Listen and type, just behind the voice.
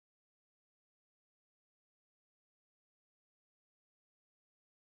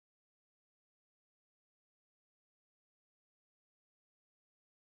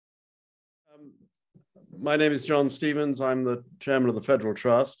Um, my name is John Stevens. I'm the chairman of the Federal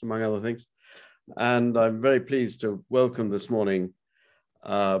Trust, among other things. And I'm very pleased to welcome this morning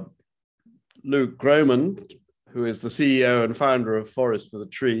Luke Gromen, who is the CEO and founder of Forest for the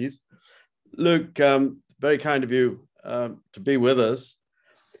Trees. Luke, very kind of you to be with us.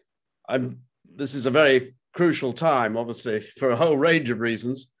 This is a very crucial time, obviously, for a whole range of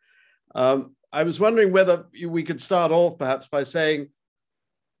reasons. I was wondering whether we could start off perhaps by saying,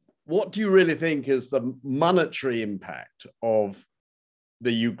 what do you really think is the monetary impact of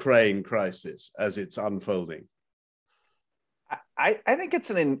the Ukraine crisis as it's unfolding? I think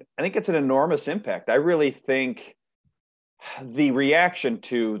it's an enormous impact. I really think the reaction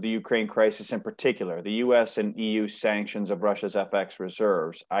to the Ukraine crisis in particular, the US and EU sanctions of Russia's FX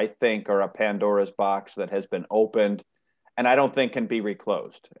reserves, I think are a Pandora's box that has been opened and I don't think can be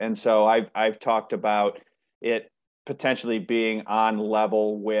reclosed. And so I've talked about it potentially being on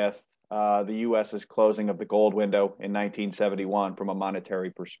level with the US's closing of the gold window in 1971 from a monetary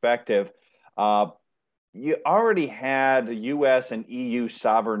perspective. You already had the US and EU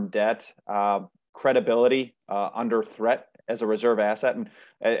sovereign debt credibility under threat as a reserve asset.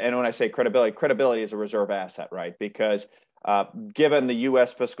 And when I say credibility is a reserve asset, right? Because given the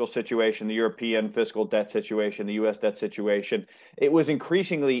US fiscal situation, the European fiscal debt situation, the US debt situation, it was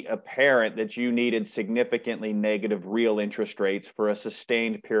increasingly apparent that you needed significantly negative real interest rates for a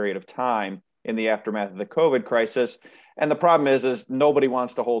sustained period of time in the aftermath of the COVID crisis. And the problem is nobody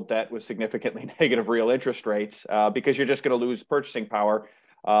wants to hold debt with significantly negative real interest rates because you're just going to lose purchasing power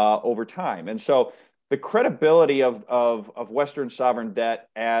over time. And so the credibility of Western sovereign debt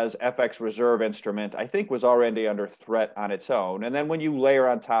as FX reserve instrument, I think, was already under threat on its own. And then when you layer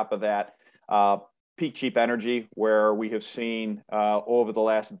on top of that peak cheap energy, where we have seen over the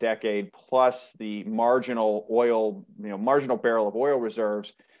last decade, plus the marginal barrel of oil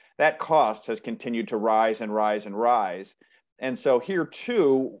reserves, that cost has continued to rise and rise and rise. And so here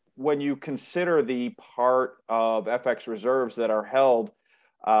too, when you consider the part of FX reserves that are held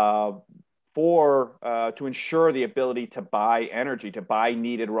to ensure the ability to buy energy, to buy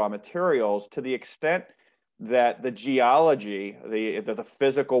needed raw materials, to the extent that the geology, the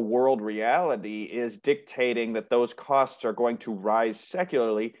physical world reality is dictating that those costs are going to rise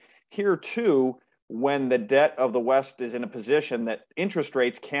secularly. Here too, when the debt of the West is in a position that interest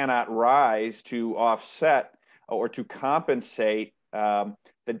rates cannot rise to offset or to compensate the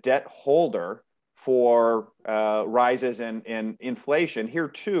debt holder for rises in inflation. Here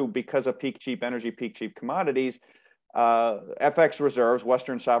too, because of peak cheap energy, peak cheap commodities, FX reserves,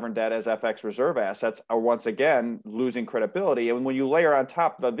 Western sovereign debt as FX reserve assets are once again losing credibility. And when you layer on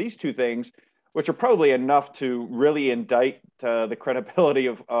top of these two things, which are probably enough to really indict the credibility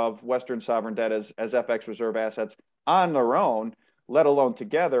of Western sovereign debt as FX reserve assets on their own, let alone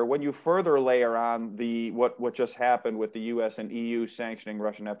together, when you further layer on what just happened with the US and EU sanctioning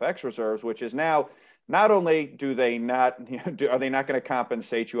Russian FX reserves, which is now not only are they not going to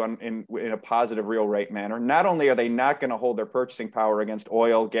compensate you in a positive real rate manner, not only are they not going to hold their purchasing power against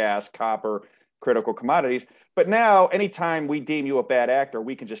oil, gas, copper, critical commodities, but now anytime we deem you a bad actor,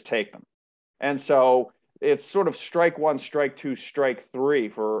 we can just take them. And so it's sort of strike one, strike two, strike three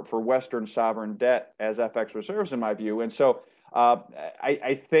for Western sovereign debt as FX reserves, in my view. And so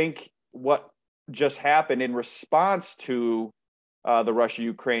I think what just happened in response to the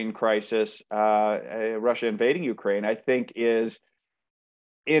Russia-Ukraine crisis, Russia invading Ukraine, I think is,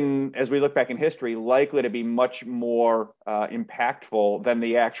 as we look back in history, likely to be much more impactful than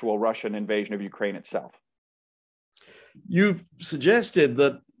the actual Russian invasion of Ukraine itself. You've suggested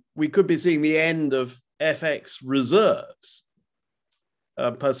that we could be seeing the end of FX reserves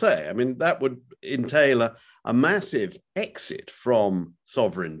per se. I mean, that would entail a massive exit from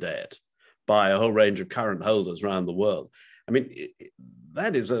sovereign debt by a whole range of current holders around the world. I mean,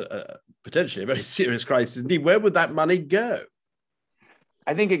 that is potentially a very serious crisis indeed. Where would that money go?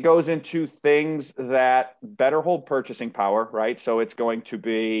 I think it goes into things that better hold purchasing power, right? So it's going to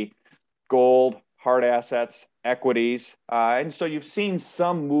be gold, hard assets, equities. And so you've seen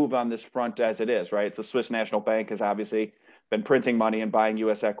some move on this front as it is, right? The Swiss National Bank has obviously been printing money and buying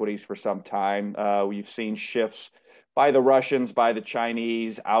US equities for some time. We've seen shifts by the Russians, by the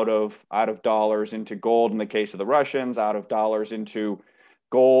Chinese, out of dollars into gold in the case of the Russians, out of dollars into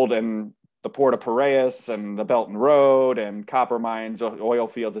gold and the Port of Piraeus and the Belt and Road and copper mines, oil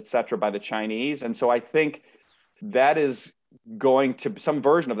fields, et cetera, by the Chinese. And so I think that is some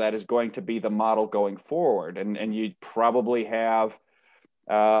version of that is going to be the model going forward. And you probably have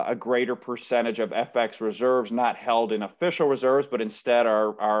a greater percentage of FX reserves not held in official reserves, but instead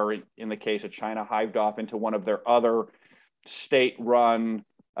are in the case of China, hived off into one of their other state-run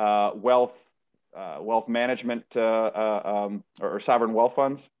wealth wealth management or sovereign wealth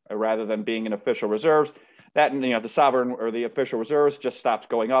funds rather than being in official reserves. That, the sovereign or the official reserves just stops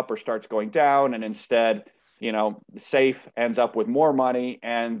going up or starts going down, and instead, SAFE ends up with more money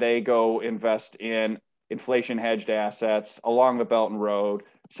and they go invest in inflation hedged assets along the Belt and Road,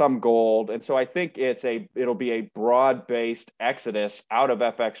 some gold. And so I think it'll be a broad-based exodus out of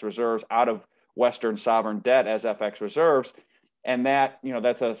FX reserves, out of Western sovereign debt as FX reserves. And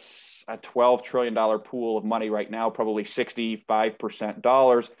that's a $12 trillion pool of money right now, probably 65%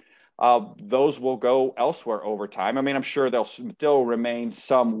 dollars. Those will go elsewhere over time. I mean, I'm sure there'll still remain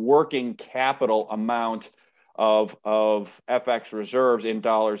some working capital amount of FX reserves in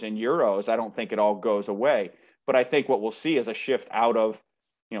dollars and euros. I don't think it all goes away. But I think what we'll see is a shift out of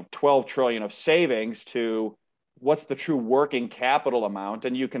 12 trillion of savings to what's the true working capital amount.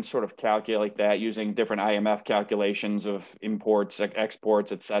 And you can sort of calculate that using different IMF calculations of imports,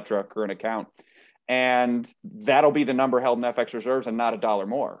 exports, et cetera, current account. And that'll be the number held in FX reserves and not a dollar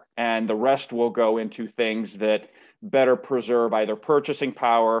more. And the rest will go into things that better preserve either purchasing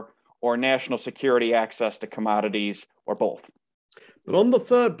power or national security access to commodities or both. But on the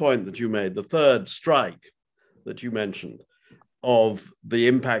third point that you made, the third strike that you mentioned of the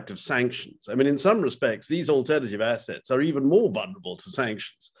impact of sanctions, I mean, in some respects, these alternative assets are even more vulnerable to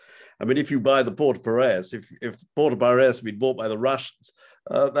sanctions. I mean, if you buy the Port of Piraeus, if Port of Piraeus had been bought by the Russians,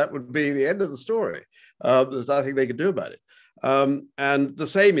 that would be the end of the story. There's nothing they could do about it. And the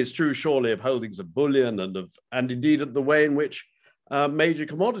same is true, surely, of holdings of bullion and indeed of the way in which major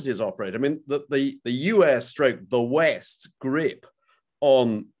commodities operate. I mean, the US stroke the West grip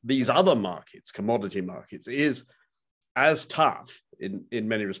on these other markets, commodity markets, is as tough in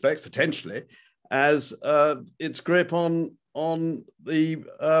many respects, potentially, as its grip on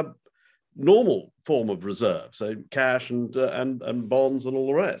the normal form of reserve, so cash and bonds and all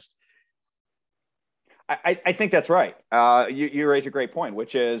the rest. I think that's right. You raise a great point,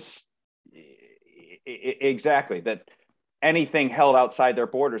 which is exactly that anything held outside their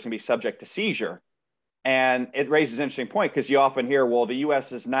borders can be subject to seizure. And it raises an interesting point because you often hear, well, the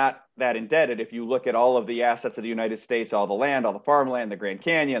U.S. is not that indebted. If you look at all of the assets of the United States, all the land, all the farmland, the Grand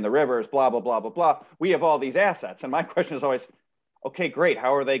Canyon, the rivers, blah, blah, blah, blah, blah, we have all these assets. And my question is always, okay, great.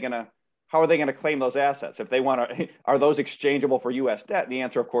 How are they going to claim those assets? If they want to, are those exchangeable for U.S. debt? The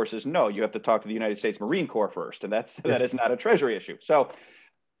answer, of course, is no. You have to talk to the United States Marine Corps first. And that is not a Treasury issue. So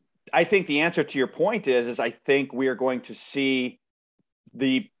I think the answer to your point is I think we are going to see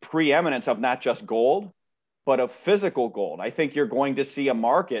the preeminence of not just gold, but of physical gold. I think you're going to see a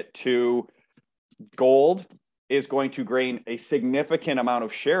market to gold is going to gain a significant amount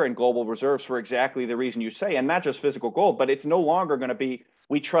of share in global reserves for exactly the reason you say, and not just physical gold, but it's no longer going to be,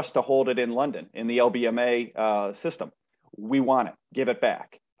 we trust to hold it in London in the LBMA system. We want it, give it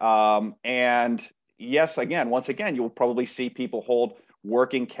back. And yes, once again, you'll probably see people hold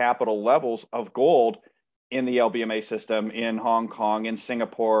working capital levels of gold in the LBMA system, in Hong Kong, in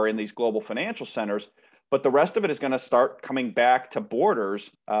Singapore, in these global financial centers. But the rest of it is going to start coming back to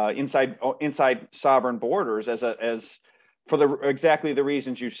borders, inside sovereign borders, as for exactly the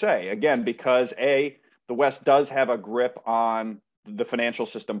reasons you say. Again, because A, the West does have a grip on the financial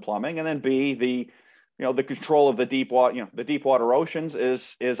system plumbing, and then B, the control of the deep water oceans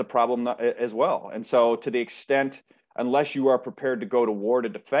is a problem as well. And so, to the extent, unless you are prepared to go to war to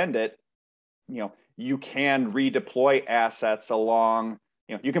defend it, you can redeploy assets along.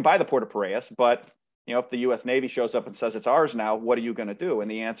 You can buy the Port of Piraeus, but if the U.S. Navy shows up and says it's ours now, what are you going to do? And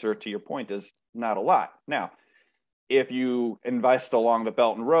the answer to your point is not a lot. Now, if you invest along the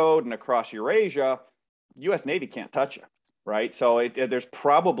Belt and Road and across Eurasia, U.S. Navy can't touch you, right? So there's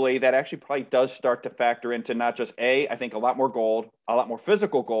probably does start to factor into not just A, I think a lot more gold, a lot more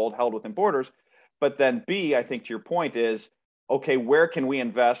physical gold held within borders, but then B, I think to your point is, okay, where can we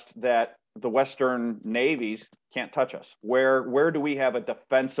invest that the Western navies can't touch us? Where do we have a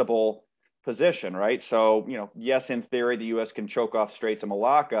defensible position, right? So, yes, in theory, the U.S. can choke off Straits of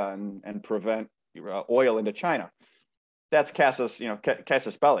Malacca and prevent oil into China. That's casus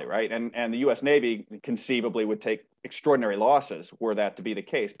belli, right? And the U.S. Navy conceivably would take extraordinary losses were that to be the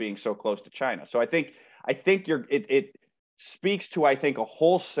case, being so close to China. So I think it speaks to, I think, a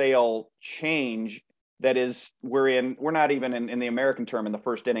wholesale change that is we're not even in the American term in the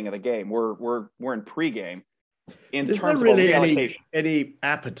first inning of the game. We're in pregame. Is there really any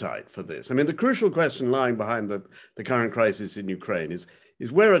appetite for this? I mean, the crucial question lying behind the current crisis in Ukraine is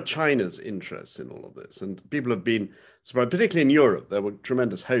where are China's interests in all of this? And people have been surprised, particularly in Europe. There were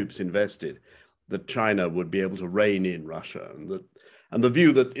tremendous hopes invested that China would be able to rein in Russia, and the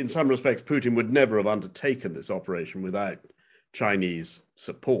view that in some respects Putin would never have undertaken this operation without Chinese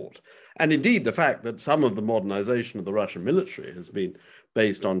support. And indeed, the fact that some of the modernization of the Russian military has been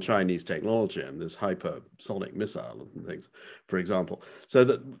based on Chinese technology and this hypersonic missile and things, for example. So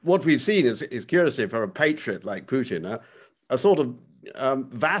that what we've seen is curiously for a patriot like Putin, a sort of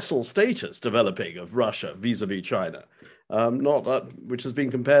vassal status developing of Russia vis-a-vis China, which has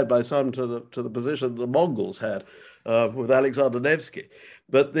been compared by some to the position the Mongols had with Alexander Nevsky.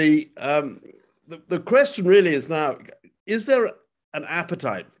 But the question really is now: is there an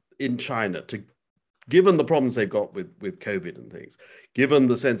appetite in China to, given the problems they've got with COVID and things, given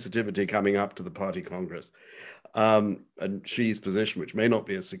the sensitivity coming up to the Party Congress, and Xi's position, which may not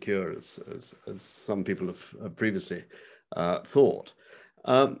be as secure as some people have previously thought,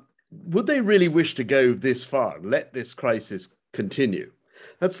 would they really wish to go this far and let this crisis continue?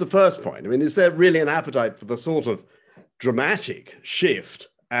 That's the first point. I mean, is there really an appetite for the sort of dramatic shift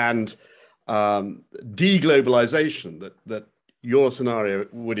and deglobalization that your scenario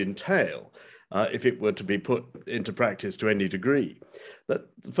would entail if it were to be put into practice to any degree? That's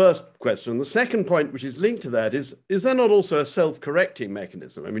the first question. And the second point, which is linked to that, is there not also a self-correcting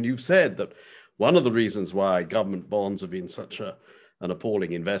mechanism? I mean, you've said that one of the reasons why government bonds have been such an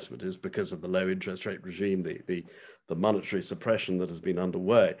appalling investment is because of the low interest rate regime, the monetary suppression that has been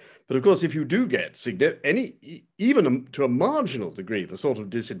underway. But of course, if you do get even to a marginal degree, the sort of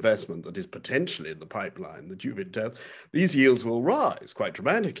disinvestment that is potentially in the pipeline that you've entailed, these yields will rise quite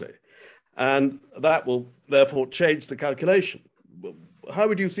dramatically. And that will therefore change the calculation. How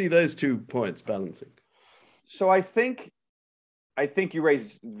would you see those 2 points balancing? So I think you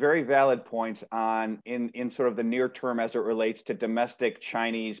raise very valid points in sort of the near term as it relates to domestic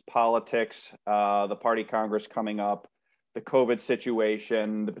Chinese politics, the Party Congress coming up, the COVID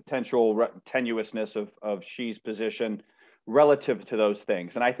situation, the potential tenuousness of Xi's position relative to those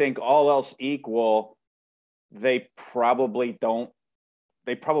things. And I think all else equal, they probably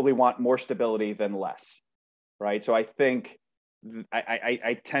want more stability than less, right? So I think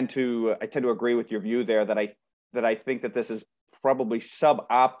I tend to agree with your view there that I think that this is probably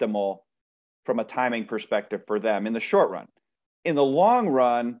suboptimal from a timing perspective for them in the short run. In the long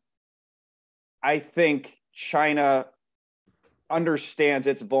run, I think China understands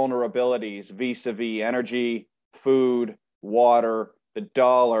its vulnerabilities vis-a-vis energy, food, water, the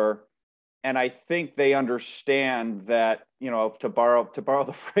dollar, and I think they understand that, to borrow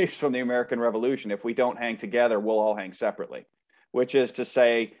the phrase from the American Revolution, if we don't hang together, we'll all hang separately, which is to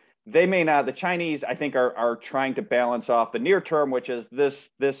say, they may not. The Chinese, I think, are trying to balance off the near term, which is this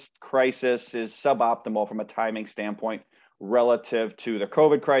crisis is suboptimal from a timing standpoint relative to the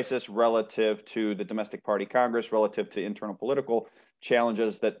COVID crisis, relative to the domestic Party Congress, relative to internal political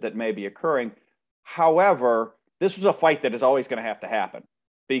challenges that may be occurring. However, this was a fight that is always going to have to happen,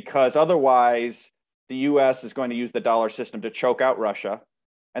 because otherwise the U.S. is going to use the dollar system to choke out Russia,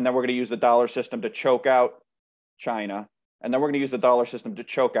 and then we're going to use the dollar system to choke out China, and then we're going to use the dollar system to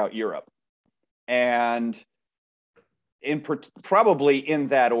choke out Europe, and probably in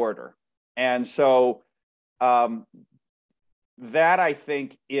that order. And so that, I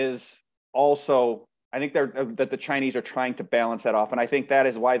think, is also, I think that the Chinese are trying to balance that off. And I think that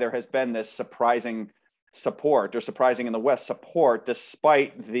is why there has been this surprising support, or surprising in the West support,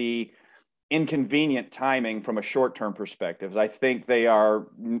 despite the inconvenient timing from a short-term perspective. I think they are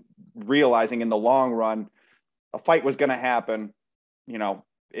realizing in the long run, a fight was going to happen.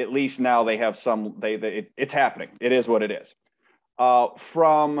 At least now they have it's happening. It is what it is.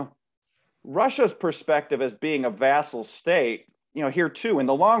 From Russia's perspective as being a vassal state, here too, in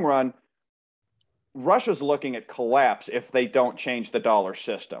the long run, Russia's looking at collapse if they don't change the dollar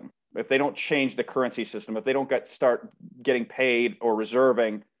system, if they don't change the currency system, if they don't start getting paid or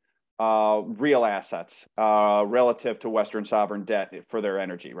reserving real assets relative to Western sovereign debt for their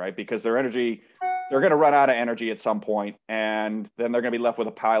energy, right? Because their energy, they're going to run out of energy at some point, and then they're going to be left with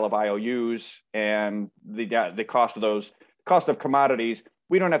a pile of IOUs, and the cost of commodities.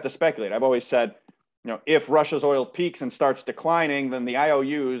 We don't have to speculate. I've always said, if Russia's oil peaks and starts declining, then the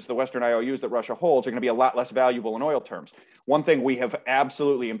IOUs, the Western IOUs that Russia holds, are going to be a lot less valuable in oil terms. One thing we have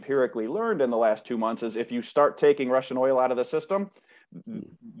absolutely empirically learned in the last 2 months is if you start taking Russian oil out of the system,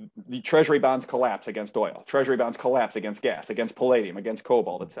 the treasury bonds collapse against oil. Treasury bonds collapse against gas, against palladium, against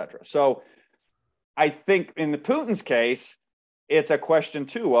cobalt, et cetera. So I think in the Putin's case, it's a question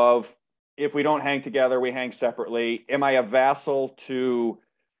too of, if we don't hang together, we hang separately. Am I a vassal to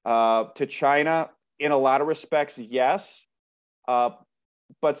China? In a lot of respects, yes.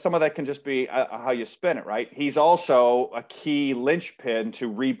 but some of that can just be how you spin it, right? He's also a key linchpin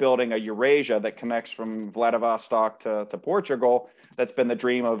to rebuilding a Eurasia that connects from Vladivostok to Portugal. That's been the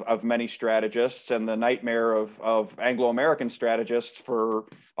dream of many strategists and the nightmare of Anglo-American strategists for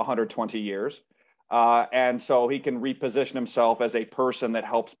 120 years. And so he can reposition himself as a person that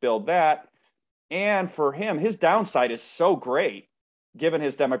helps build that. And for him, his downside is so great, given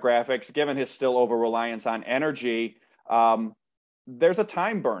his demographics, given his still over-reliance on energy. There's a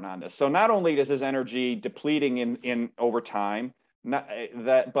time burn on this. So not only is his energy depleting in over time,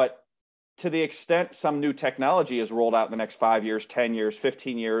 but to the extent some new technology is rolled out in the next 5 years, 10 years,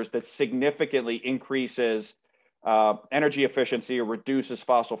 15 years that significantly increases energy efficiency or reduces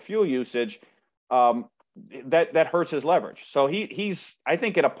fossil fuel usage, that hurts his leverage. So he's, I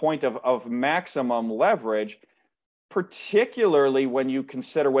think, at a point of maximum leverage, particularly when you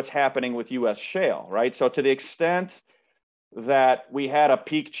consider what's happening with U.S. shale, right? So to the extent that we had a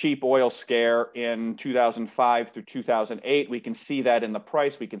peak cheap oil scare in 2005 through 2008. We can see that in the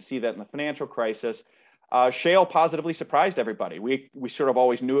price. We can see that in the financial crisis. Shale positively surprised everybody. We sort of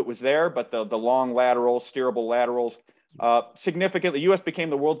always knew it was there, but the long laterals, steerable laterals, significantly, the U.S. became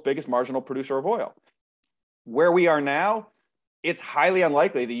the world's biggest marginal producer of oil. Where we are now, it's highly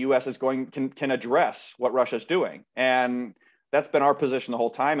unlikely the U.S. can address what Russia's doing. And that's been our position the whole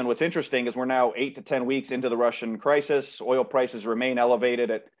time. And what's interesting is we're now 8 to 10 weeks into the Russian crisis. Oil prices remain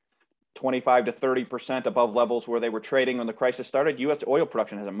elevated at 25 to 30% above levels where they were trading when the crisis started. U.S. oil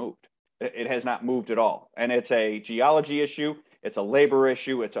production hasn't moved. It has not moved at all. And it's a geology issue. It's a labor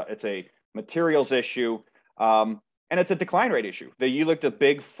issue. It's a materials issue. And it's a decline rate issue. You looked at the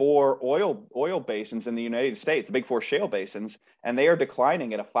big four oil basins in the United States, the big four shale basins, and they are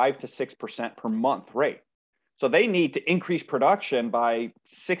declining at a 5 to 6% per month rate. So they need to increase production by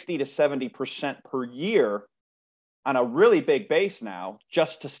 60 to 70% per year on a really big base now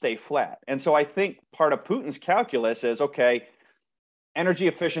just to stay flat. And so I think part of Putin's calculus is, okay, energy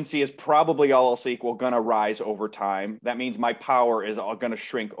efficiency is probably all else equal going to rise over time. That means my power is going to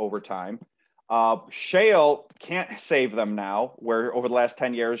shrink over time. Shale can't save them now, where over the last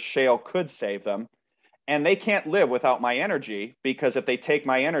 10 years, shale could save them. And they can't live without my energy, because if they take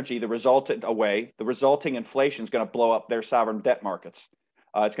my energy, the resulting inflation is going to blow up their sovereign debt markets.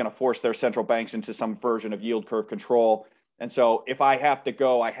 It's going to force their central banks into some version of yield curve control. And so if I have to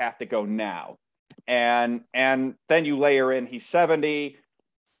go, I have to go now. And then you layer in he's 70.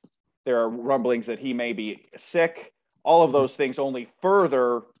 There are rumblings that he may be sick. All of those things only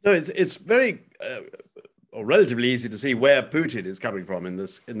further. No, it's very or relatively easy to see where Putin is coming from in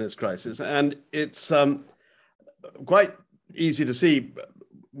this crisis, and it's quite easy to see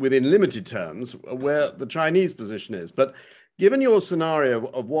within limited terms where the Chinese position is. But given your scenario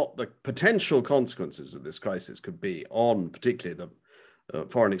of what the potential consequences of this crisis could be on particularly the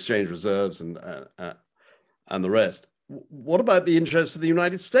foreign exchange reserves and the rest, what about the interests of the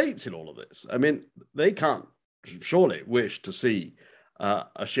United States in all of this? I mean, they can't surely wish to see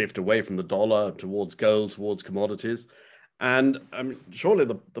a shift away from the dollar towards gold, towards commodities. And I mean, surely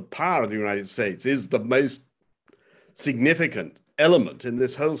the power of the United States is the most significant element in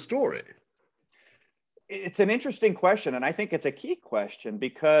this whole story. It's an interesting question, and I think it's a key question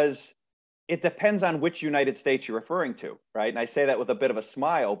because it depends on which United States you're referring to, right? And I say that with a bit of a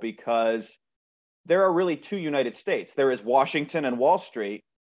smile because there are really two United States. There is Washington and Wall Street,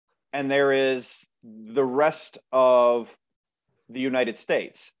 and there is the rest of the United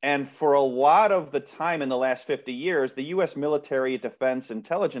States. And for a lot of the time in the last 50 years, the US military, defense,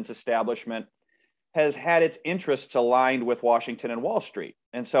 intelligence establishment has had its interests aligned with Washington and Wall Street.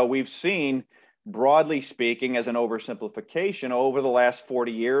 And so we've seen, broadly speaking, as an oversimplification, over the last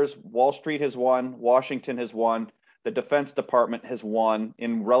 40 years, Wall Street has won, Washington has won, the Defense Department has won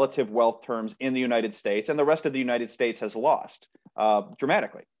in relative wealth terms in the United States, and the rest of the United States has lost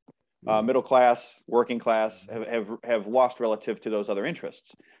dramatically. Middle class, working class have lost relative to those other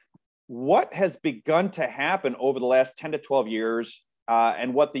interests. What has begun to happen over the last 10 to 12 years,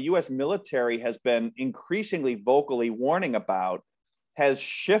 and what the US military has been increasingly vocally warning about, has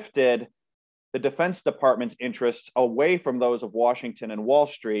shifted the Defense Department's interests away from those of Washington and Wall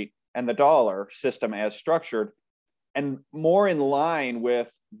Street and the dollar system as structured, and more in line with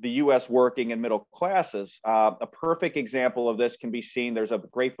the U.S. working and middle classes. A perfect example of this can be seen. There's a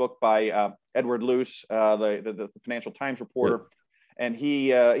great book by Edward Luce, the Financial Times reporter, and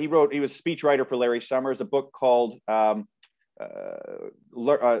he was a speechwriter for Larry Summers, a book called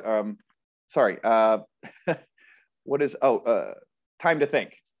what is Time to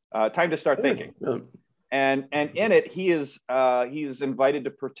Think, Time to Start Thinking. And in it, he's invited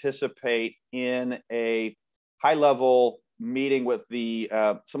to participate in a high-level meeting with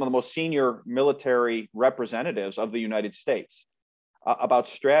some of the most senior military representatives of the United States about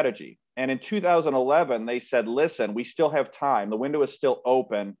strategy. And in 2011, they said, listen, we still have time. The window is still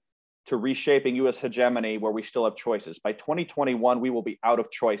open to reshaping U.S. hegemony where we still have choices. By 2021, we will be out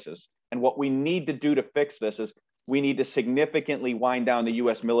of choices. And what we need to do to fix this is we need to significantly wind down the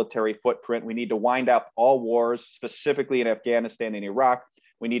U.S. military footprint. We need to wind up all wars, specifically in Afghanistan and Iraq.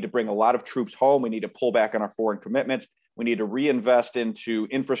 We need to bring a lot of troops home. We need to pull back on our foreign commitments. We need to reinvest into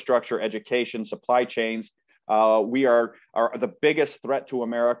infrastructure, education, supply chains. The biggest threat to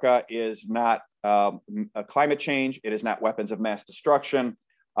America is not climate change. It is not weapons of mass destruction.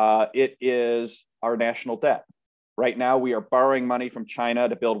 It is our national debt. Right now, we are borrowing money from China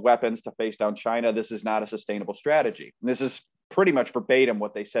to build weapons to face down China. This is not a sustainable strategy. And this is pretty much verbatim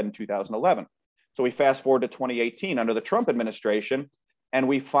what they said in 2011. So we fast forward to 2018 under the Trump administration, and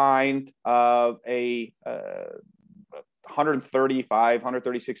we find a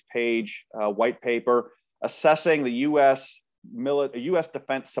 136 page white paper assessing the U.S.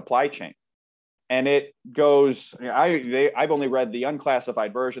 defense supply chain. And it goes, I've only read the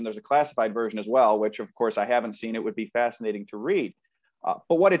unclassified version. There's a classified version as well, which of course I haven't seen. It would be fascinating to read.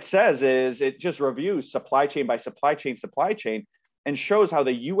 But what it says is it just reviews supply chain by supply chain, and shows how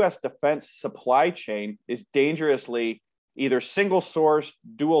the U.S. defense supply chain is dangerously either single sourced,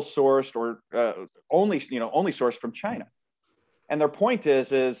 dual sourced, or only sourced from China. And their point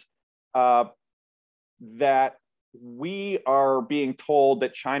is that we are being told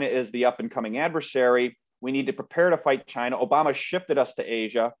that China is the up and coming adversary. We need to prepare to fight China. Obama shifted us to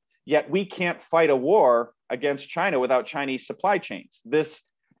Asia, yet we can't fight a war against China without Chinese supply chains. This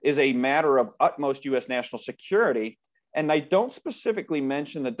is a matter of utmost U.S. national security. And I don't specifically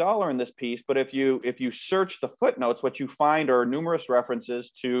mention the dollar in this piece, but if you search the footnotes, what you find are numerous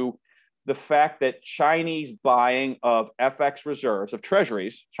references to the fact that Chinese buying of FX reserves, of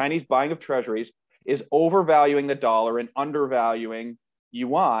treasuries, Chinese buying of treasuries, is overvaluing the dollar and undervaluing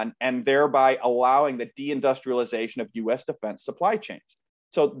yuan, and thereby allowing the deindustrialization of U.S. defense supply chains.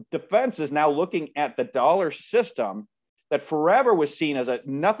 So defense is now looking at the dollar system that forever was seen as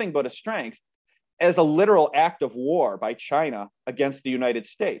nothing but a strength, as a literal act of war by China against the United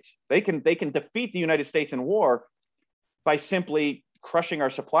States. They can defeat the United States in war by simply crushing our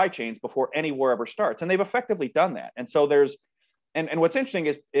supply chains before any war ever starts. And they've effectively done that. And so and what's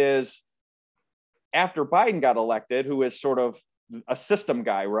interesting is after Biden got elected, who is sort of a system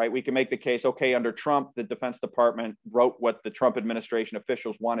guy, right? We can make the case, okay, under Trump, the Defense Department wrote what the Trump administration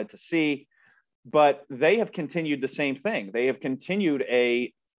officials wanted to see, but they have continued the same thing. They have continued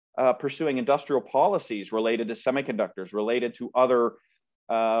pursuing industrial policies related to semiconductors, related to other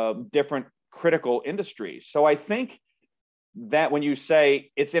different critical industries. So I think that when you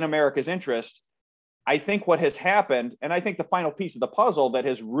say it's in America's interest, I think what has happened, and I think the final piece of the puzzle that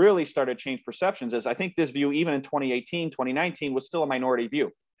has really started to change perceptions is I think this view, even in 2018, 2019, was still a minority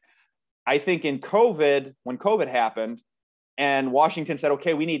view. I think when COVID happened and Washington said,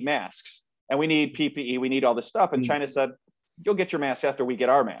 okay, we need masks and we need PPE, we need all this stuff. And China said, you'll get your masks after we get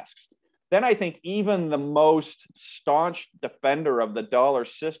our masks. Then I think even the most staunch defender of the dollar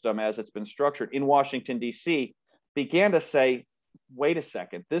system as it's been structured in Washington, D.C., began to say, wait a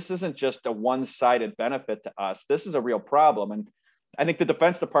second, this isn't just a one-sided benefit to us. This is a real problem. And I think the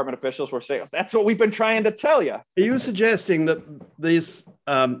Defense Department officials were saying, that's what we've been trying to tell you. Are you suggesting that this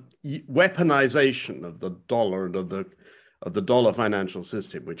weaponization of the dollar and of the dollar financial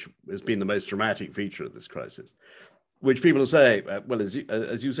system, which has been the most dramatic feature of this crisis, which people say, well, as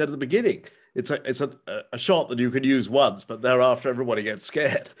you said at the beginning, it's a shot that you can use once, but thereafter everybody gets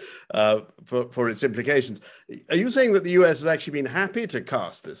scared for its implications. Are you saying that the US has actually been happy to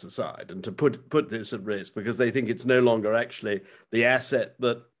cast this aside and to put this at risk because they think it's no longer actually the asset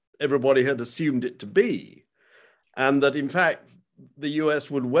that everybody had assumed it to be, and that in fact the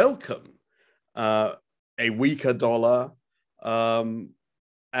US would welcome a weaker dollar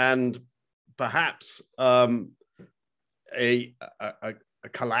and perhaps a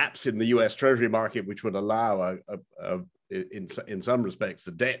collapse in the U.S. Treasury market, which would allow, in some respects,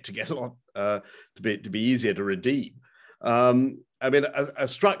 the debt to get a lot to be easier to redeem. I mean, a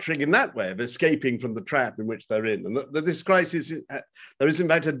structuring in that way of escaping from the trap in which they're in, and that this crisis there is in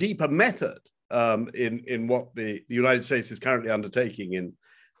fact a deeper method in what the United States is currently undertaking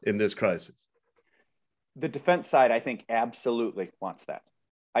in this crisis. The defense side, I think, absolutely wants that.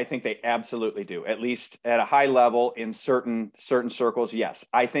 I think they absolutely do, at least at a high level in certain circles. Yes,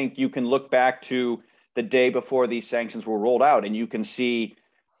 I think you can look back to the day before these sanctions were rolled out, and you can see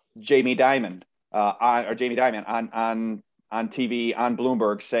Jamie Dimon on TV on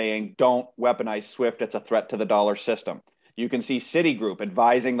Bloomberg saying, "Don't weaponize SWIFT; it's a threat to the dollar system." You can see Citigroup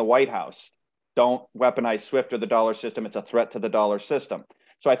advising the White House, don't weaponize SWIFT or the dollar system. It's a threat to the dollar system.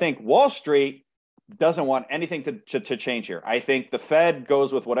 So I think Wall Street doesn't want anything to change here. I think the Fed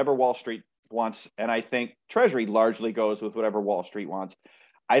goes with whatever Wall Street wants, and I think Treasury largely goes with whatever Wall Street wants.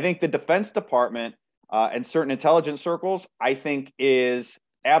 I think the Defense Department and certain intelligence circles, I think, is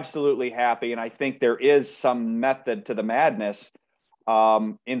absolutely happy, and I think there is some method to the madness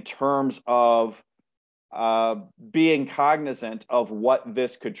in terms of being cognizant of what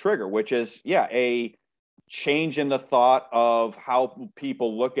this could trigger, which is, yeah, a change in the thought of how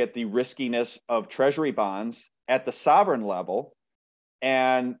people look at the riskiness of Treasury bonds at the sovereign level,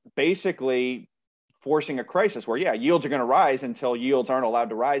 and basically forcing a crisis where, yeah, yields are going to rise until yields aren't allowed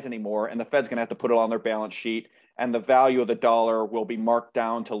to rise anymore, and the Fed's going to have to put it on their balance sheet, and the value of the dollar will be marked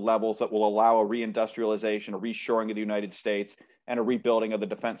down to levels that will allow a reindustrialization, a reshoring of the United States, and a rebuilding of the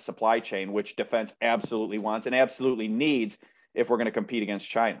defense supply chain, which defense absolutely wants and absolutely needs if we're going to compete against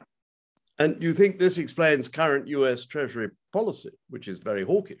China. And you think this explains current US Treasury policy, which is very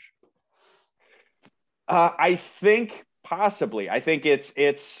hawkish? I think possibly. I think it's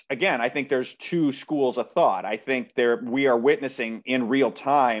again, I think there's two schools of thought. I think we are witnessing in real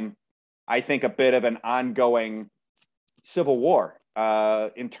time, I think, a bit of an ongoing civil war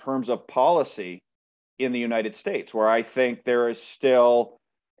in terms of policy in the United States, where I think there is still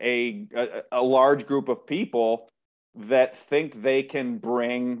a large group of people that think they can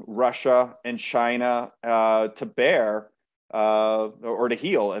bring Russia and China to bear, or to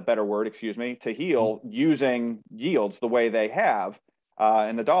heal, a better word, excuse me, to heal using yields the way they have,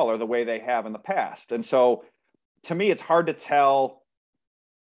 and the dollar the way they have in the past. And so to me, it's hard to tell.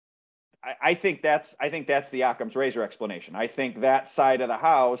 I think that's the Occam's razor explanation. I think that side of the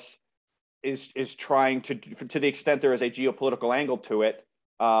house is trying to the extent there is a geopolitical angle to it.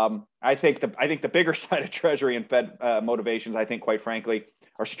 I think the bigger side of Treasury and Fed motivations, I think, quite frankly,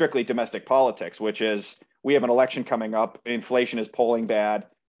 are strictly domestic politics, which is, we have an election coming up, inflation is polling bad,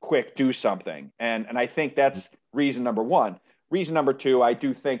 quick, do something. And I think that's reason number one. Reason number two, I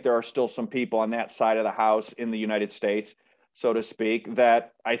do think there are still some people on that side of the house in the United States, so to speak,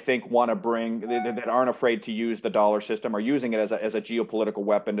 that I think want to bring, that aren't afraid to use the dollar system, or using it as a geopolitical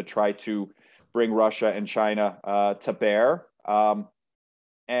weapon to try to bring Russia and China to bear.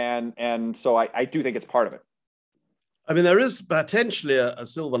 And so I do think it's part of it. I mean, there is potentially a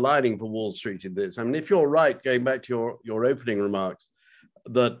silver lining for Wall Street in this. I mean, if you're right, going back to your opening remarks,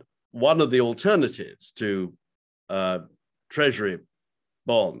 that one of the alternatives to Treasury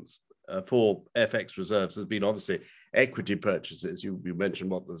bonds for FX reserves has been obviously equity purchases. You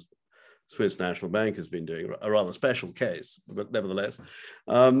mentioned what the Swiss National Bank has been doing, a rather special case, but nevertheless,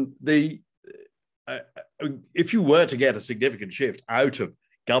 if you were to get a significant shift out of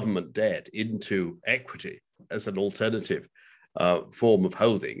government debt into equity as an alternative form of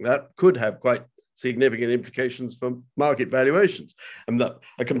holding, that could have quite significant implications for market valuations, and a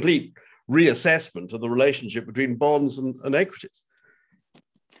complete reassessment of the relationship between bonds and equities.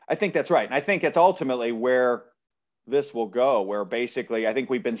 I think that's right. And I think it's ultimately where this will go, where basically I think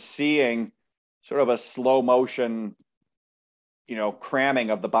we've been seeing sort of a slow motion, cramming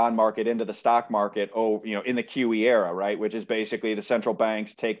of the bond market into the stock market, in the QE era, right? Which is basically the central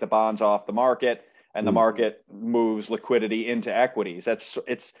banks take the bonds off the market, and the market moves liquidity into equities.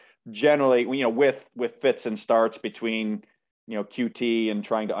 It's generally, with fits and starts between, QT and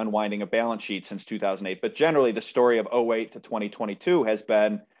trying to unwinding a balance sheet since 2008. But generally, the story of 08 to 2022 has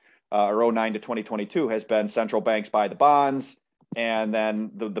been, or 09 to 2022 has been, central banks buy the bonds, and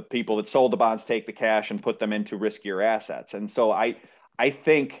then the people that sold the bonds take the cash and put them into riskier assets. And so I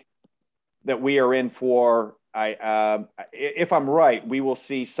think that we are in for, if I'm right, we will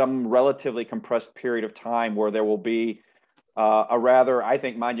see some relatively compressed period of time where there will be a rather, I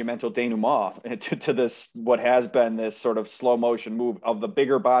think, monumental denouement to this, what has been this sort of slow motion move of the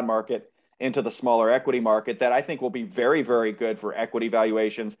bigger bond market into the smaller equity market, that I think will be very, very good for equity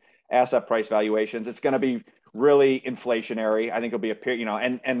valuations, asset price valuations. It's going to be really inflationary. I think it'll be a period,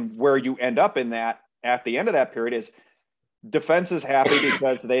 and where you end up in that at the end of that period is defense is happy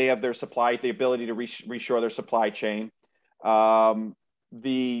because they have their supply, the ability to reshore their supply chain.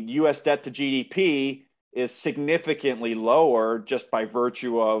 The U.S. debt to GDP is significantly lower just by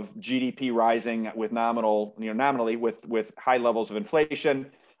virtue of GDP rising with nominally with high levels of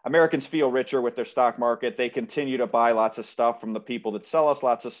inflation. Americans feel richer with their stock market. They continue to buy lots of stuff from the people that sell us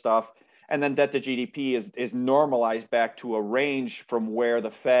lots of stuff. And then debt to GDP is normalized back to a range from where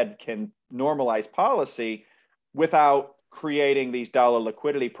the Fed can normalize policy without creating these dollar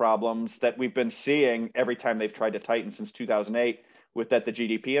liquidity problems that we've been seeing every time they've tried to tighten since 2008, with debt to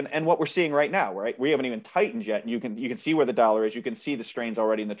GDP, and what we're seeing right now, right? We haven't even tightened yet, and you can see where the dollar is. You can see the strains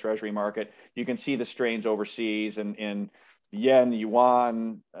already in the Treasury market. You can see the strains overseas and in yen,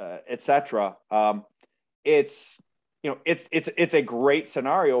 yuan, etc. It's it's a great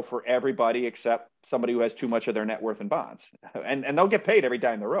scenario for everybody except somebody who has too much of their net worth in bonds, and they'll get paid every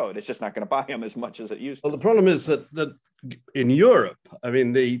down the road. It's just not going to buy them as much as it used to. Well, the problem is that in Europe, I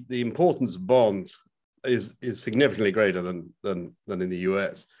mean, the importance of bonds is significantly greater than in the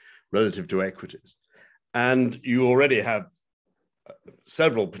US relative to equities, and you already have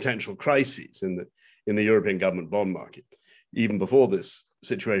several potential crises in the European government bond market even before this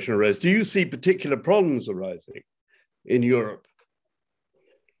situation arose. Do you see particular problems arising in Europe?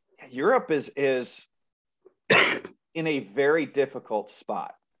 Europe is in a very difficult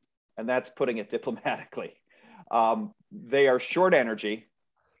spot, and that's putting it diplomatically. They are short energy.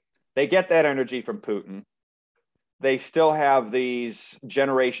 They get that energy from Putin. They still have these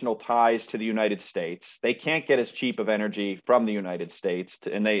generational ties to the United States. They can't get as cheap of energy from the United States,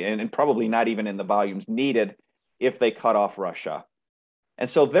 and probably not even in the volumes needed if they cut off Russia. And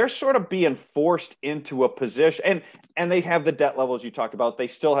so they're sort of being forced into a position, and they have the debt levels you talked about. They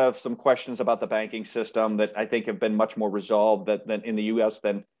still have some questions about the banking system that I think have been much more resolved than in the US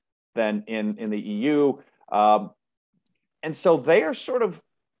than in the EU. And so they are sort of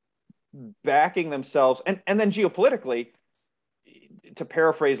backing themselves. And then geopolitically, to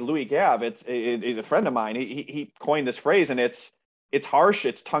paraphrase Louis Gav, it's a friend of mine. He coined this phrase, and it's harsh,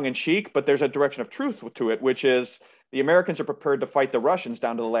 it's tongue in cheek, but there's a direction of truth to it, which is the Americans are prepared to fight the Russians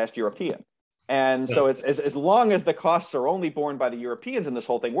down to the last European. And so it's as long as the costs are only borne by the Europeans in this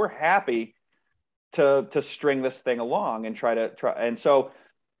whole thing, we're happy to string this thing along and try. And so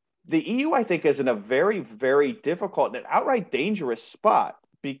the EU, I think, is in a very, very difficult and outright dangerous spot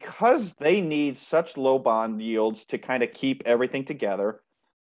because they need such low bond yields to kind of keep everything together.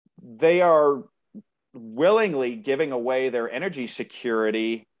 They are willingly giving away their energy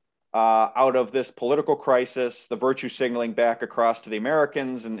security out of this political crisis, the virtue signaling back across to the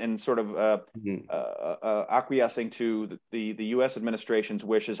Americans and sort of acquiescing to the U.S. administration's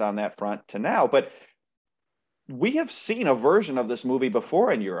wishes on that front to now. But we have seen a version of this movie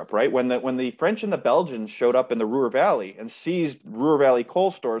before in Europe, right? When the French and the Belgians showed up in the Ruhr Valley and seized Ruhr Valley coal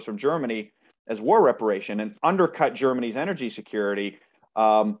stores from Germany as war reparation and undercut Germany's energy security.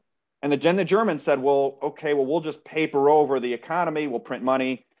 And the Germans said, well, okay, well, we'll just paper over the economy, we'll print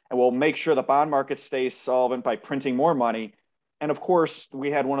money, and we'll make sure the bond market stays solvent by printing more money. And of course, we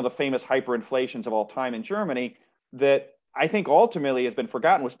had one of the famous hyperinflations of all time in Germany that I think ultimately has been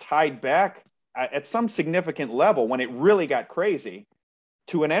forgotten, was tied back at some significant level when it really got crazy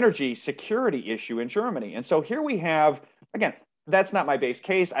to an energy security issue in Germany. And so here we have, again, that's not my base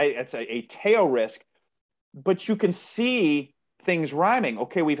case. It's a tail risk, but you can see things rhyming.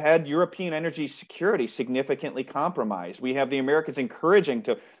 Okay, we've had European energy security significantly compromised. We have the Americans encouraging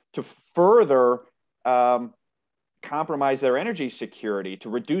to further compromise their energy security, to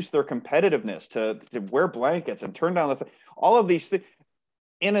reduce their competitiveness, to wear blankets and turn down all of these things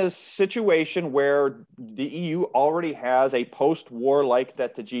in a situation where the EU already has a post-war like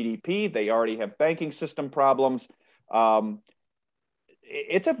debt to GDP. They already have banking system problems.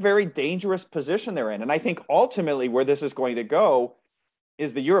 It's a very dangerous position they're in. And I think ultimately where this is going to go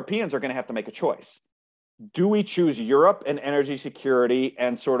is the Europeans are going to have to make a choice. Do we choose Europe and energy security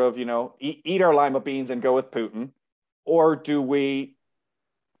and sort of, eat our lima beans and go with Putin? Or do we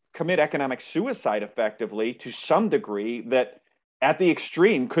commit economic suicide effectively to some degree that at the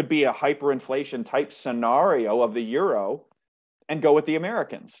extreme could be a hyperinflation type scenario of the euro and go with the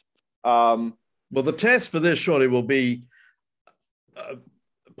Americans? Well, the test for this surely will be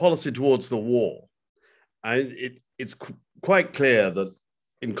policy towards the war. It's quite clear that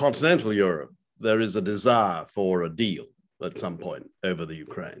in continental Europe, there is a desire for a deal at some point over the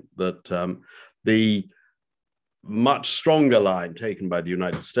Ukraine, that the much stronger line taken by the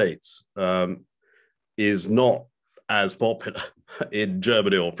United States is not as popular in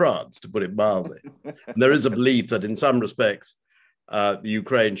Germany or France, to put it mildly. And there is a belief that in some respects, the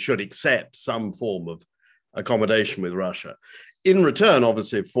Ukraine should accept some form of accommodation with Russia. In return,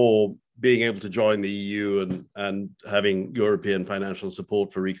 obviously, for being able to join the EU and having European financial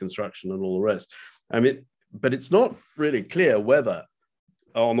support for reconstruction and all the rest. I mean, but it's not really clear whether,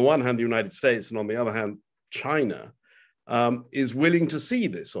 on the one hand, the United States and on the other hand, China is willing to see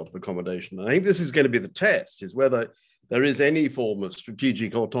this sort of accommodation. And I think this is going to be the test, is whether there is any form of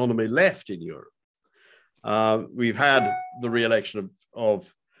strategic autonomy left in Europe. We've had the re-election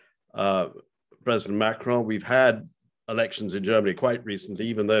of President Macron. We've had elections in Germany quite recently,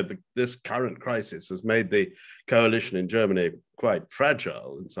 even though this current crisis has made the coalition in Germany quite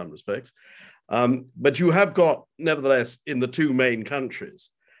fragile in some respects. But you have got, nevertheless, in the two main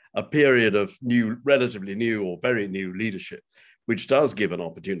countries, a period of new, relatively new or very new leadership, which does give an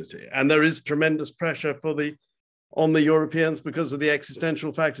opportunity. And there is tremendous pressure on the Europeans because of the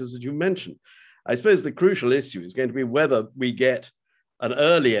existential factors that you mentioned. I suppose the crucial issue is going to be whether we get an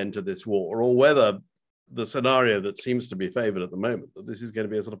early end to this war, or whether the scenario that seems to be favored at the moment, that this is going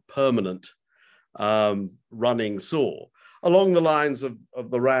to be a sort of permanent running sore, along the lines of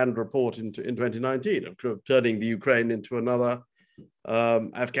the Rand report in 2019, of turning the Ukraine into another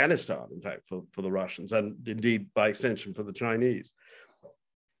Afghanistan, in fact, for the Russians, and indeed, by extension, for the Chinese.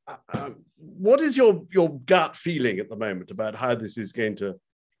 What is your gut feeling at the moment about how this is going to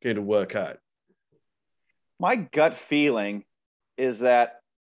work out? My gut feeling is that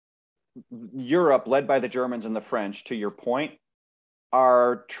Europe, led by the Germans and the French, to your point,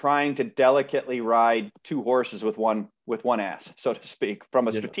 are trying to delicately ride two horses with one ass, so to speak, from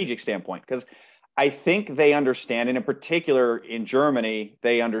a strategic standpoint. Because I think they understand, and in particular in Germany,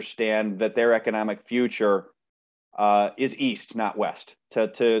 they understand that their economic future is east, not west.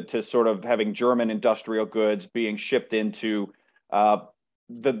 To sort of having German industrial goods being shipped into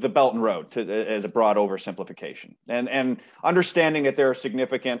the Belt and Road, as a broad oversimplification, and understanding that there are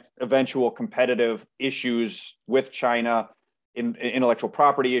significant eventual competitive issues with China, in intellectual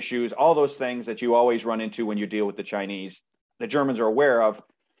property issues, all those things that you always run into when you deal with the Chinese. The Germans are aware of,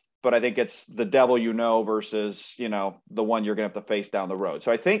 but I think it's the devil you know versus the one you're going to have to face down the road.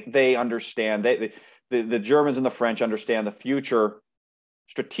 So I think they understand. The Germans and the French understand the future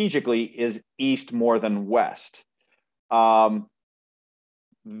strategically is east more than west.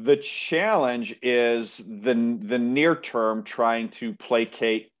 The challenge is the near term, trying to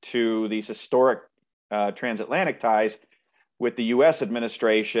placate to these historic transatlantic ties with the U.S.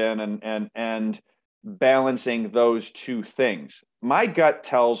 administration and balancing those two things. My gut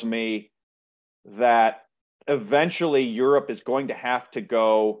tells me that eventually Europe is going to have to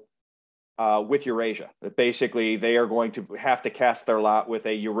go with Eurasia. That basically they are going to have to cast their lot with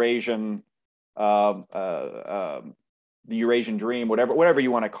a Eurasian the Eurasian dream, whatever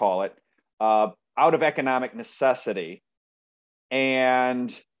you want to call it, out of economic necessity.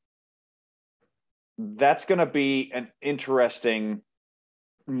 And that's going to be an interesting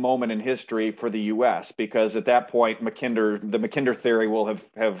moment in history for the U.S., because at that point, the Mackinder theory will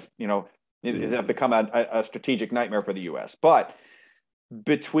have become a strategic nightmare for the U.S. But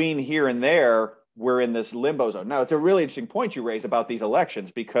between here and there, we're in this limbo zone. Now, it's a really interesting point you raise about these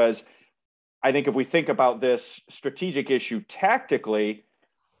elections, because I think if we think about this strategic issue tactically,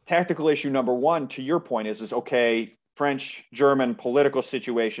 tactical issue number one, to your point, is okay, French, German political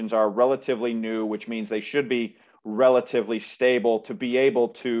situations are relatively new, which means they should be relatively stable to be able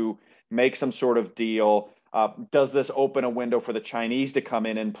to make some sort of deal. Does this open a window for the Chinese to come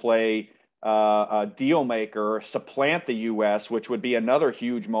in and play a deal maker, supplant the U.S., which would be another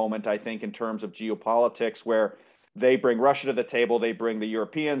huge moment, I think, in terms of geopolitics, where they bring Russia to the table, they bring the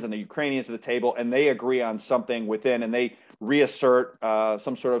Europeans and the Ukrainians to the table, and they agree on something within, and they reassert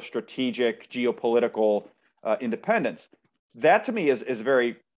some sort of strategic geopolitical independence. That, to me, is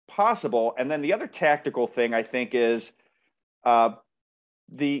very possible. And then the other tactical thing, I think, is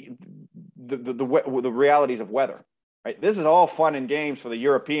the realities of weather. Right? This is all fun and games for the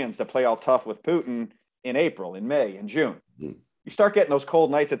Europeans to play all tough with Putin in April, in May, in June. You start getting those cold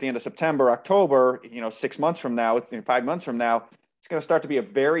nights at the end of September, October, 6 months from now, 5 months from now, it's going to start to be a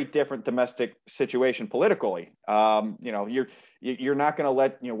very different domestic situation politically. You're not going to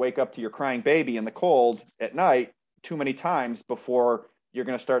let wake up to your crying baby in the cold at night too many times before you're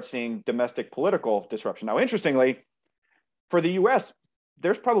going to start seeing domestic political disruption. Now, interestingly, for the U.S.,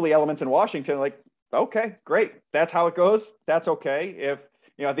 there's probably elements in Washington like, okay, great, that's how it goes. That's okay. If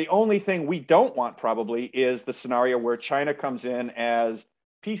the only thing we don't want probably is the scenario where China comes in as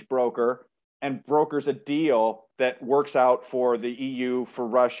peace broker and brokers a deal that works out for the EU, for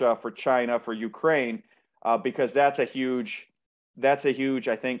Russia, for China, for Ukraine, because that's a huge,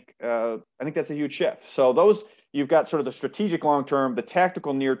 I think that's a huge shift. So you've got sort of the strategic long term, the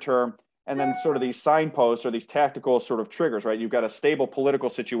tactical near term, and then sort of these signposts or these tactical sort of triggers, right? You've got a stable political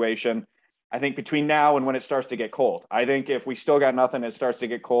situation, I think, between now and when it starts to get cold. I think if we still got nothing, it starts to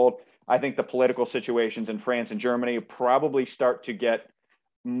get cold. I think the political situations in France and Germany probably start to get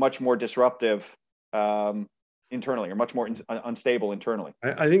much more disruptive internally, or much more unstable internally.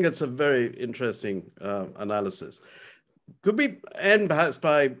 I think that's a very interesting analysis. Could we end perhaps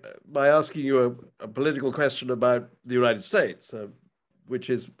by asking you a political question about the United States, which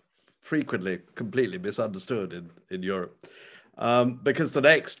is frequently completely misunderstood in Europe. Because the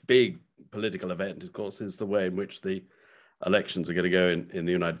next big political event, of course, is the way in which the elections are going to go in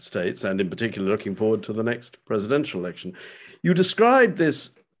the United States, and in particular looking forward to the next presidential election. You described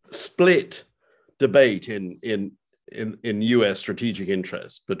this split debate in US strategic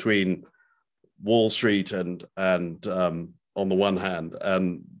interests between Wall Street and on the one hand,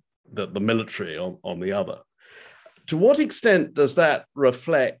 and the military on the other. To what extent does that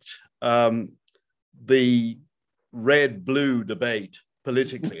reflect the red-blue debate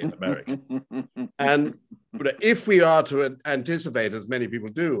politically in America? And if we are to anticipate, as many people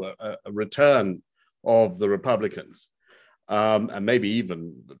do, a return of the Republicans, and maybe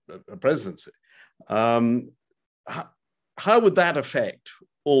even a presidency, how would that affect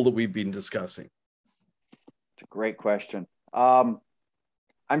all that we've been discussing? It's a great question.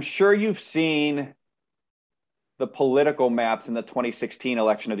 I'm sure you've seen the political maps in the 2016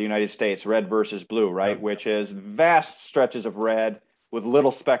 election of the United States, red versus blue, right? Yep. Which is vast stretches of red with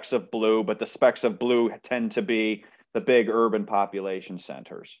little specks of blue, but the specks of blue tend to be the big urban population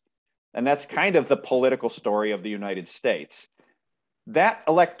centers. And that's kind of the political story of the United States. That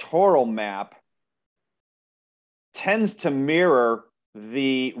electoral map tends to mirror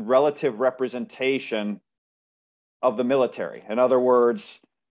the relative representation of the military. In other words,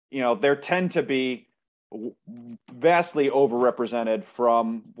 there tend to be vastly overrepresented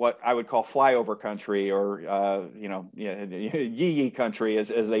from what I would call flyover country, or yee country, as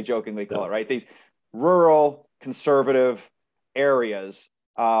they jokingly call it, right? These rural conservative areas,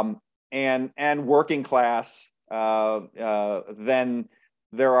 and working class. Then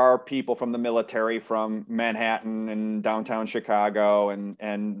there are people from the military from Manhattan and downtown Chicago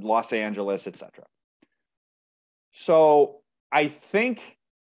and Los Angeles, etc. So I think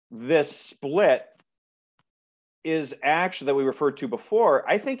this split is actually, that we referred to before,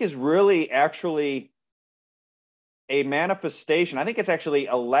 I think is really actually a manifestation. I think it's actually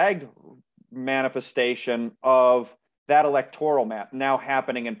a lagged manifestation of that electoral map now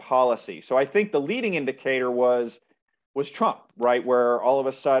happening in policy. So I think the leading indicator was Trump, right? Where all of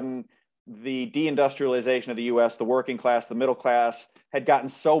a sudden the deindustrialization of the US, the working class, the middle class had gotten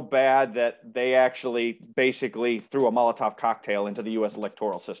so bad that they actually basically threw a Molotov cocktail into the US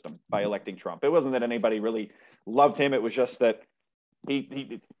electoral system by electing Trump. It wasn't that anybody really loved him. It was just that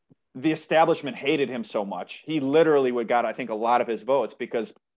the establishment hated him so much. He literally got, I think, a lot of his votes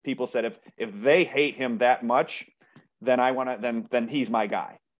because people said, if they hate him that much, then then he's my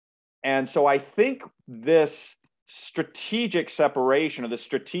guy. And so I think this strategic separation, or the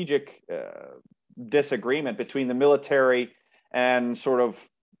strategic disagreement between the military and sort of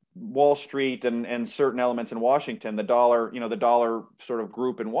Wall Street and certain elements in Washington, the dollar sort of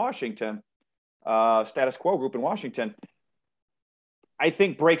group in Washington, status quo group in Washington, I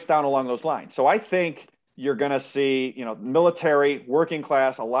think breaks down along those lines. So I think you're going to see, military, working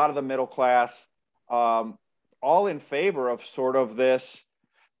class, a lot of the middle class, all in favor of sort of this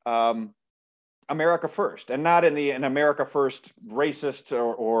America first, and not in an America first racist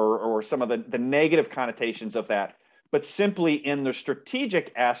or some of the negative connotations of that, but simply in the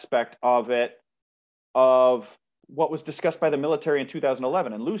strategic aspect of it, of what was discussed by the military in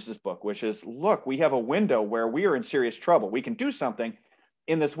 2011 in Luce's book, which is, look, we have a window where we are in serious trouble. We can do something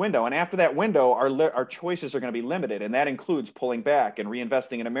in this window. And after that window, our choices are going to be limited. And that includes pulling back and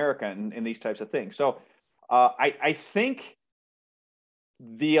reinvesting in America and these types of things. So I think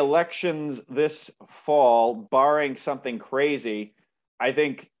the elections this fall, barring something crazy, I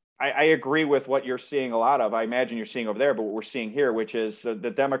think I agree with what you're seeing a lot of. I imagine you're seeing over there, but what we're seeing here, which is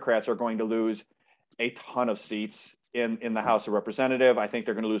the Democrats are going to lose a ton of seats in the House of Representatives. I think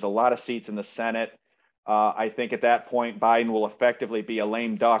they're going to lose a lot of seats in the Senate. I think at that point, Biden will effectively be a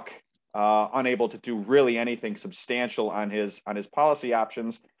lame duck, unable to do really anything substantial on his policy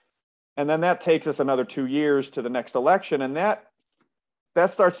options. And then that takes us another 2 years to the next election. And that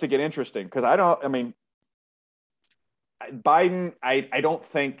starts to get interesting, because Biden, I don't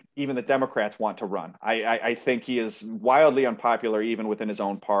think even the Democrats want to run. I think he is wildly unpopular even within his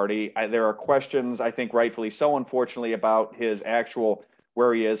own party. There are questions, I think rightfully so, unfortunately, about his actual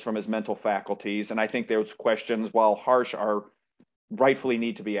where he is from his mental faculties. And I think those questions, while harsh, are rightfully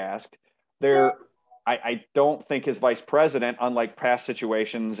need to be asked. I don't think his vice president, unlike past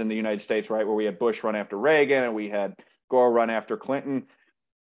situations in the United States, right, where we had Bush run after Reagan and we had Gore run after Clinton,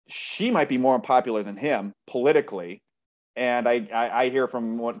 she might be more unpopular than him politically. And I hear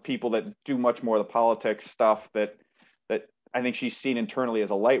from people that do much more of the politics stuff that I think she's seen internally as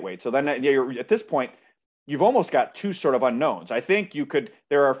a lightweight. So then at this point, you've almost got two sort of unknowns. I think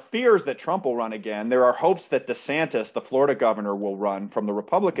there are fears that Trump will run again. There are hopes that DeSantis, the Florida governor, will run from the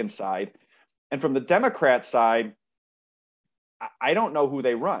Republican side. And from the Democrat side, I don't know who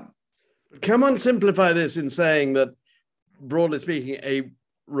they run. Can one simplify this in saying that, broadly speaking, a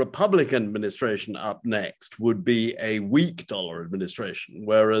Republican administration up next would be a weak dollar administration,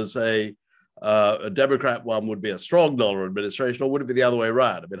 whereas a Democrat one would be a strong dollar administration, or would it be the other way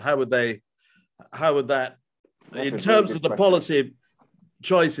around? I mean, how would that, in terms of the policy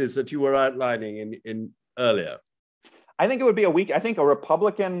choices that you were outlining in earlier? I think it would be I think a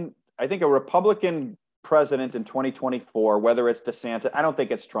Republican president in 2024, whether it's DeSantis, I don't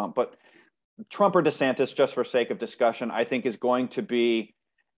think it's Trump, but Trump or DeSantis, just for sake of discussion, I think is going to be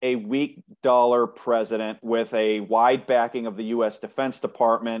a weak dollar president with a wide backing of the U.S. Defense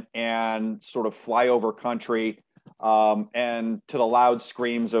Department and sort of flyover country, and to the loud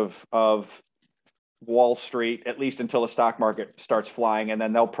screams of Wall Street, at least until the stock market starts flying, and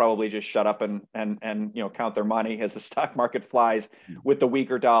then they'll probably just shut up and count their money as the stock market flies with the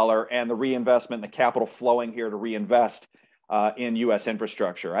weaker dollar and the reinvestment, the capital flowing here to reinvest in U.S.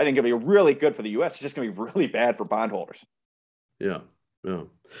 infrastructure. I think it'll be really good for the U.S. It's just going to be really bad for bondholders. Yeah.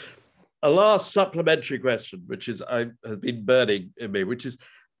 A last supplementary question, which has been burning in me, which is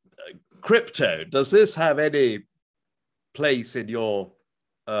crypto. Does this have any place in your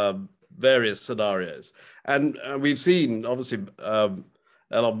various scenarios? And we've seen, obviously,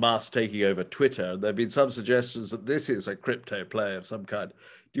 Elon Musk taking over Twitter. There have been some suggestions that this is a crypto play of some kind.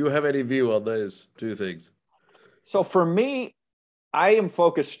 Do you have any view on those two things? So for me, I am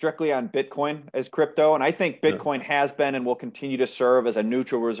focused strictly on Bitcoin as crypto, and I think Bitcoin has been and will continue to serve as a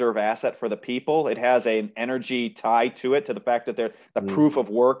neutral reserve asset for the people. It has an energy tie to it, to the fact that the proof of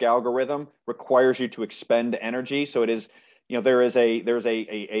work algorithm requires you to expend energy. So it is, there's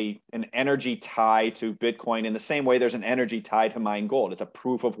an energy tie to Bitcoin in the same way there's an energy tie to mine gold. It's a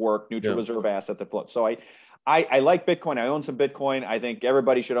proof of work, neutral reserve asset that floats. So I like Bitcoin. I own some Bitcoin. I think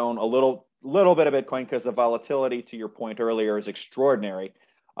everybody should own a little bit of Bitcoin because the volatility, to your point earlier, is extraordinary.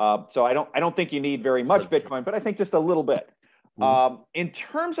 So I don't think you need very much Bitcoin, but I think just a little bit. In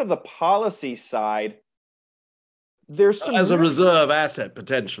terms of the policy side, there's some as a reserve asset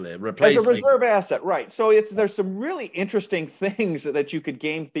potentially replacing as a reserve asset, right? So there's some really interesting things that you could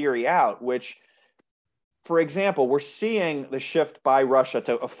game theory out. Which, for example, we're seeing the shift by Russia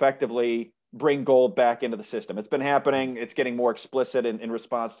to effectively bring gold back into the system. It's been happening. It's getting more explicit in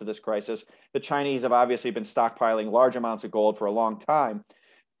response to this crisis. The Chinese have obviously been stockpiling large amounts of gold for a long time.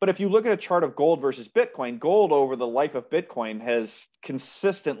 But if you look at a chart of gold versus Bitcoin, gold over the life of Bitcoin has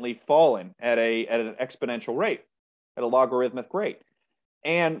consistently fallen at an exponential rate, at a logarithmic rate.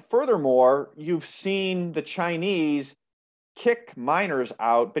 And furthermore, you've seen the Chinese kick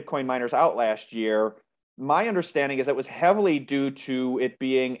Bitcoin miners out last year. My understanding is that was heavily due to it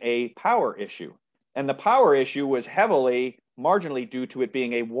being a power issue. And the power issue was marginally due to it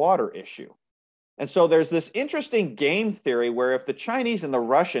being a water issue. And so there's this interesting game theory where if the Chinese and the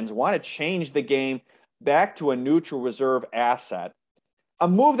Russians want to change the game back to a neutral reserve asset, a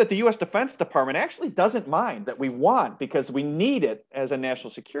move that the U.S. Defense Department actually doesn't mind, that we want because we need it as a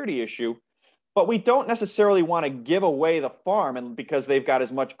national security issue, but we don't necessarily want to give away the farm, and because they've got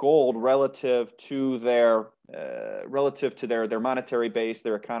as much gold relative to their monetary base,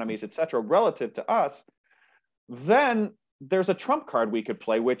 their economies, et cetera, relative to us, then there's a trump card we could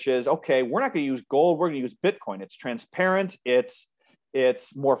play, which is, okay, we're not going to use gold, we're going to use Bitcoin. It's transparent,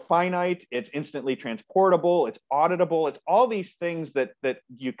 it's more finite, it's instantly transportable, it's auditable, it's all these things that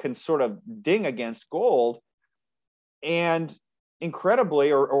you can sort of ding against gold. And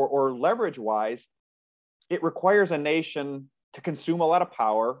incredibly, or leverage wise, it requires a nation to consume a lot of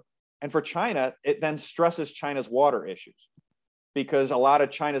power. And for China, it then stresses China's water issues because a lot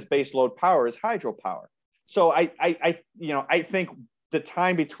of China's base load power is hydropower. So I think the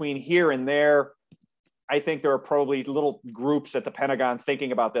time between here and there, I think there are probably little groups at the Pentagon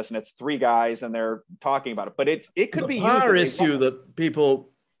thinking about this, and it's three guys and they're talking about it. But it could be the power issue that people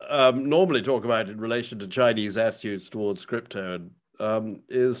normally talk about in relation to Chinese attitudes towards crypto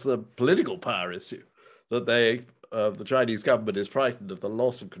is the political power issue that the Chinese government is frightened of the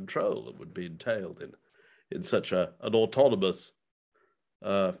loss of control that would be entailed in such an autonomous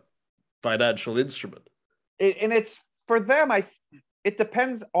financial instrument. And it's for them, it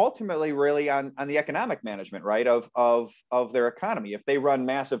depends ultimately really on the economic management, right, of their economy. If they run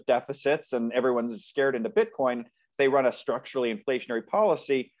massive deficits and everyone's scared into Bitcoin, they run a structurally inflationary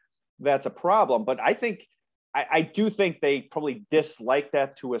policy, that's a problem. But I do think they probably dislike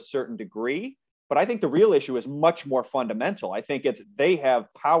that to a certain degree. But I think the real issue is much more fundamental. I think it's they have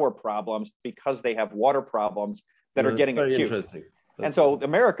power problems because they have water problems that are getting very acute. Interesting. And so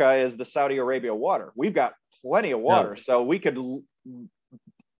America is the Saudi Arabia water. We've got plenty of water. Yeah. So we could,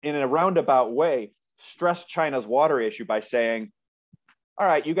 in a roundabout way, stress China's water issue by saying, all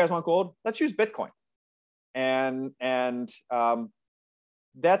right, you guys want gold? Let's use Bitcoin. And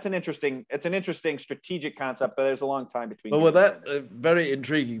that's an interesting strategic concept, but there's a long time between. Well, with that very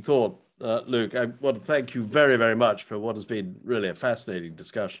intriguing thought, Luke, I want to thank you very, very much for what has been really a fascinating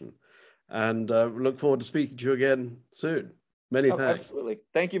discussion, and look forward to speaking to you again soon. Many thanks. Absolutely.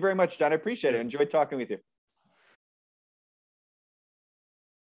 Thank you very much, John. I appreciate it. Enjoyed talking with you.